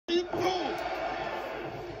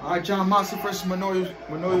All right, John Moxley versus Minoru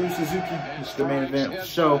Suzuki. This is the main event of the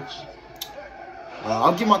show.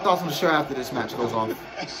 I'll give my thoughts on the show after this match goes off the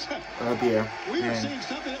air.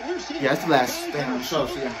 Yeah, it's the last thing on the show,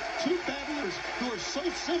 so yeah. Two battlers who are so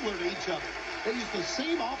similar to each other. They use the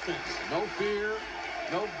same offense. No fear,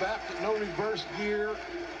 no back, no reverse gear.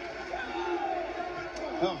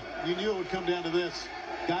 Oh, you knew it would come down to this.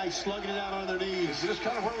 Guys slugging it out on their knees. Is this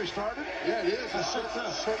kind of where we started? Yeah, it is. A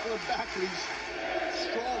circle of back to these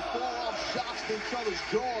strong fall-off shots to each other's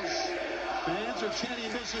jaws. Fans are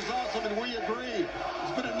chanting, "This is awesome," and we agree.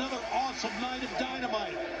 It's been another awesome night of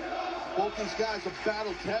Dynamite. Both these guys are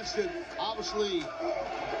battle-tested. Obviously,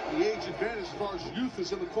 the age advantage as far as youth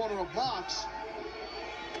is in the corner of Mox.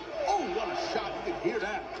 Oh, what a shot. You can hear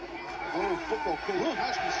that. Oh, football coach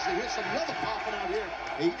Haskins says, "Here's some leather popping out here."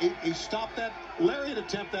 He stopped that lariat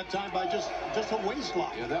attempt that time by just a waist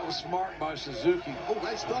lock. Yeah, that was smart by Suzuki. Oh,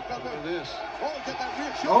 nice duck out there. Look at this. Oh, get that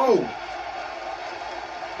rear shot. Oh!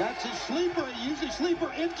 That's his sleeper. He used his sleeper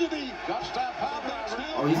into the... Got stop power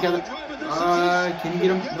driver. Oh, he's got it. Can you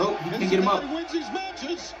get him? Nope, he can't get him up. He wins these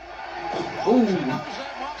matches. Oh!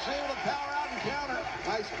 Moxley able to power out and counter.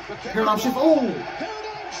 Nice. Paradigm shift. Oh!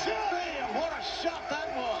 Paradigm shift. Man, what a shot that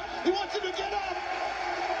was. He wants him to get up.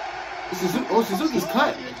 Suzuki's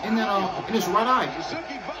cut in that in his right eye.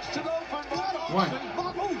 Suzuki busted open. One.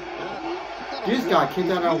 This guy kicked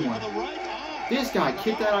that out one. This guy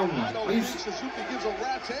kicked that out one. Suzuki gives a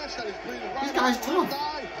rat's ass that he's bleeding right. This guy's tough.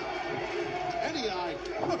 Any eye.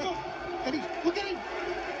 And look at him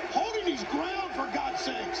holding his ground, for God's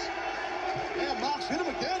sakes. Yeah, Mox hit him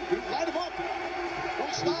again. Light him up.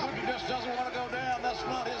 Don't stop. Suzuki just doesn't want to go down. That's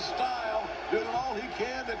not his style. Doing all he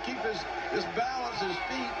can to keep his balance, his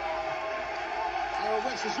feet.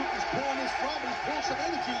 Where Suzuki's pulling this from, he's pulling some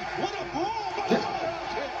energy. What a brawl!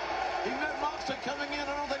 He met Moxley coming in.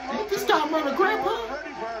 I don't think Moxley This guy murdered Grandpa.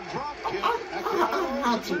 ready for a drop kick. I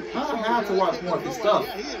have to watch more of his stuff.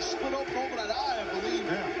 Yeah, he is split open over that eye, I believe.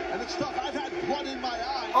 Yeah. And it's tough. I've had blood in my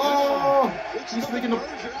eye. Oh! He's licking the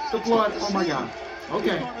blood. Oh my God.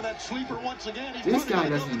 Okay. That sleeper once again. This guy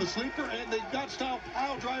doesn't. The sleeper and the gut style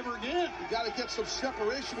pile driver again. You got to get some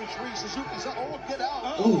separation between Suzuki's. Oh, get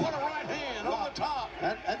out! Oh, what a right hand on the top.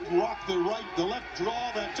 That rocked the left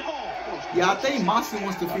draw. That yeah, I think Moxley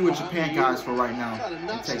wants to feud with Japan guys for right now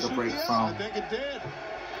and take a break from. I think it did.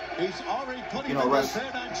 He's already putting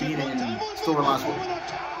being in storylines with.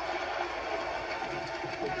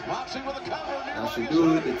 Moxley with a cover. That's a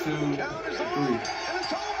good, the 2, 3. And it's over.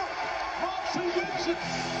 Moxley wins it.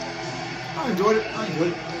 I enjoyed it.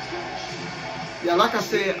 Yeah, like I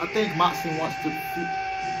said, I think Moxley wants to.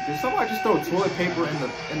 Did somebody just throw toilet paper in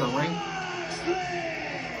the ring?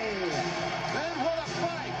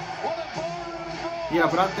 Yeah,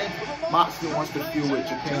 but I think Moxley wants to feud with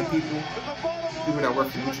Japan people that work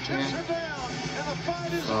for New Japan.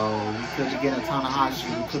 So we could be getting a Tanahashi,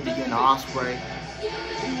 we could be getting Ospreay, we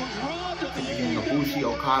could be getting Ibushi,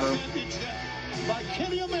 Okada. By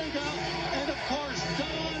Kenny Omega and of course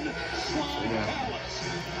Don Swan Palace.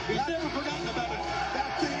 He's never forgotten about it.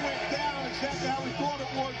 That thing went down exactly how we thought it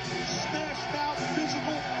would. Smashed out,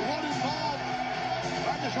 physical, blood involved.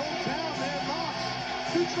 Like his whole town, man, Mox.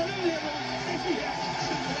 Beats for any of those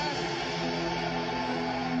Cincinnati.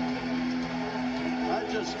 I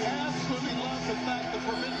just absolutely love the fact the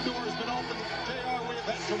Forbidden Door has been open. JR, we have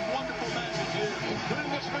had some wonderful matches here.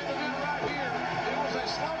 Including this main event right here. It was a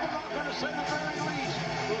slobber knocker to say the very least.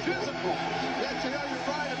 Physical. Yeah, JR, you're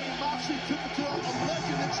right. I mean, Moxley took it to a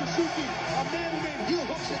legend in Suzuki. A man who made heel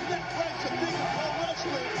hooks and neck breaks a thing in pro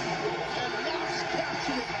wrestling. And Mox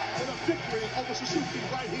captured it in a victory over Suzuki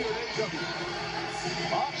right here in AEW.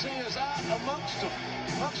 Moxley is out amongst them,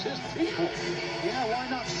 amongst his people. Yeah, why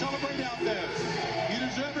not celebrate out there? You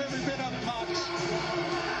deserve every bit of it, Mox.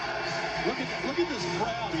 Look at this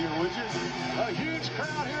crowd here, would you? A huge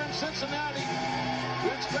crowd here in Cincinnati.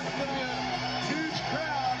 We expect to be a huge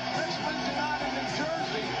crowd next Wednesday night in New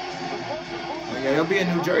Jersey. Yeah, he'll be in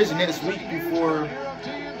New Jersey next week before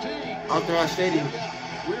Arthur Ashe Stadium.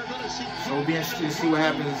 So we'll be interested to see what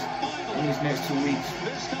happens in these next 2 weeks.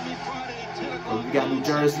 So we got New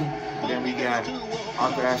Jersey, and then we got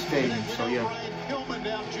Arthur Ashe Stadium. So yeah.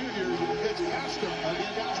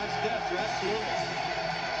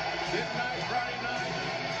 Midnight Friday night.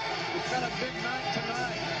 We've got a big night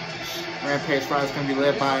tonight. Rampage Friday is going to be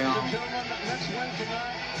led by Next Wednesday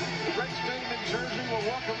night, the great stadium in Jersey will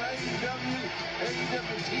welcome AEW,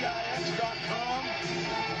 AEWTIX.com.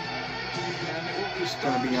 And it will be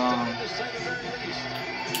going to be on. to say the very least.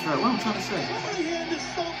 All right, what am I trying to say? Somebody had this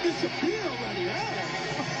song disappear already,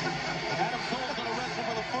 Adam Cole's going to wrestle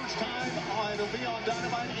for the first time. It'll be on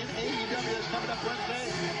Dynamite in AEW. coming up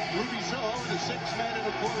Wednesday. Ruby Soho in the sixth man, and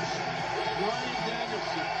of course, Bryan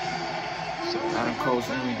Danielson. Adam Cole's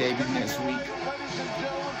only debut next week.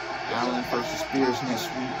 Allen versus Spears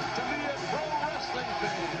next week.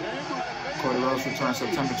 Cody Rhodes returns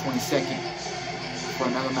September 22nd for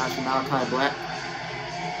another match with Malachi Black.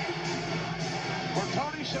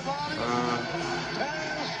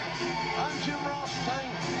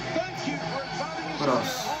 What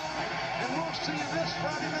else? And we'll see you this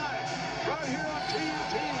Friday night, right here on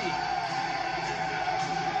TNT.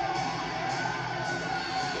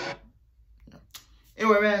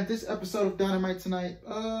 Anyway, man, this episode of Dynamite tonight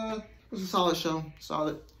was a solid show.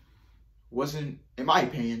 Solid. Wasn't, in my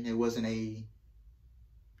opinion, it wasn't a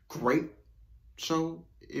great show.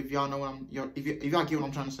 If y'all know what I'm, if y'all get what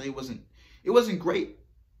I'm trying to say, it wasn't great,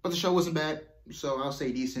 but the show wasn't bad. So I'll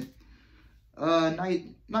say decent.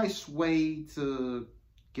 Nice way to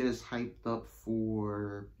get us hyped up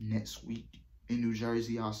for next week in New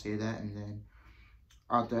Jersey. I'll say that. And then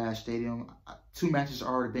Arthur Ashe Stadium, 2 matches have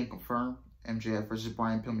already been confirmed. MJF versus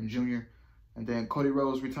Brian Pillman Jr. And then Cody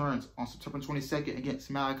Rhodes returns on September 22nd against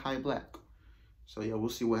Malachi Black. So yeah, we'll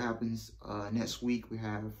see what happens next week. We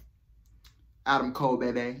have Adam Cole,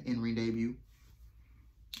 baby, in ring debut.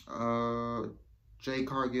 Jay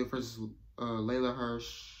Cargill versus Layla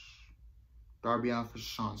Hirsch. Darby Allin versus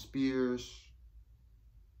Shawn Spears.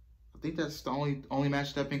 I think that's the only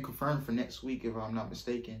match that's been confirmed for next week, if I'm not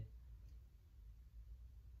mistaken.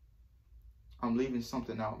 I'm leaving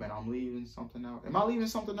something out, man. I'm leaving something out. Am I leaving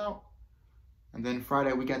something out? And then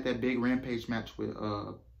Friday, we got that big Rampage match with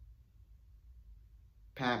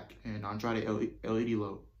Pac and Andrade El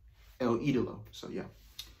Idolo. So, yeah.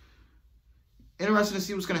 Interested to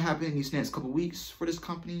see what's going to happen in these next couple weeks for this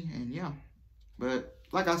company. And, yeah. But,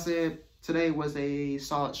 like I said, today was a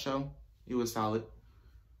solid show. It was solid.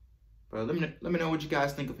 But let me know what you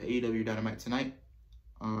guys think of AEW Dynamite tonight.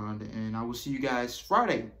 And I will see you guys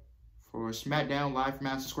Friday for SmackDown live from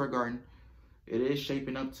Madison Square Garden. It is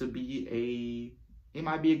shaping up to be it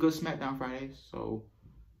might be a good SmackDown Friday. So,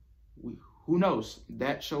 who knows?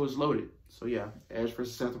 That show is loaded. So, yeah, Edge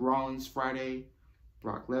versus Seth Rollins Friday.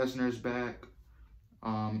 Brock Lesnar's back.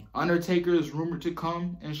 Undertaker is rumored to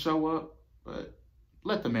come and show up, but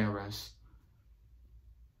let the man rest.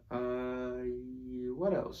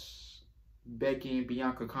 What else? Becky and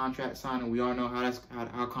Bianca contract signing. We all know how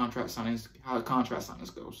contract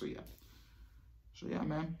signings go. So, yeah. So, yeah,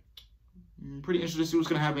 man. I'm pretty interested to see what's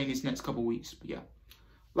going to happen in these next couple weeks. But, yeah.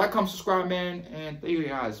 Like, comment, subscribe, man. And thank you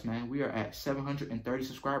guys, man. We are at 730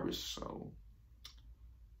 subscribers. So,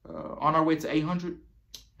 on our way to 800.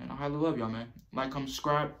 And I highly love y'all, man. Like, comment,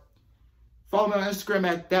 subscribe. Follow me on Instagram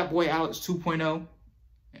at ThatBoyAlex2.0.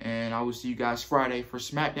 And I will see you guys Friday for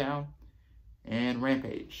SmackDown and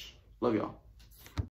Rampage. Love y'all.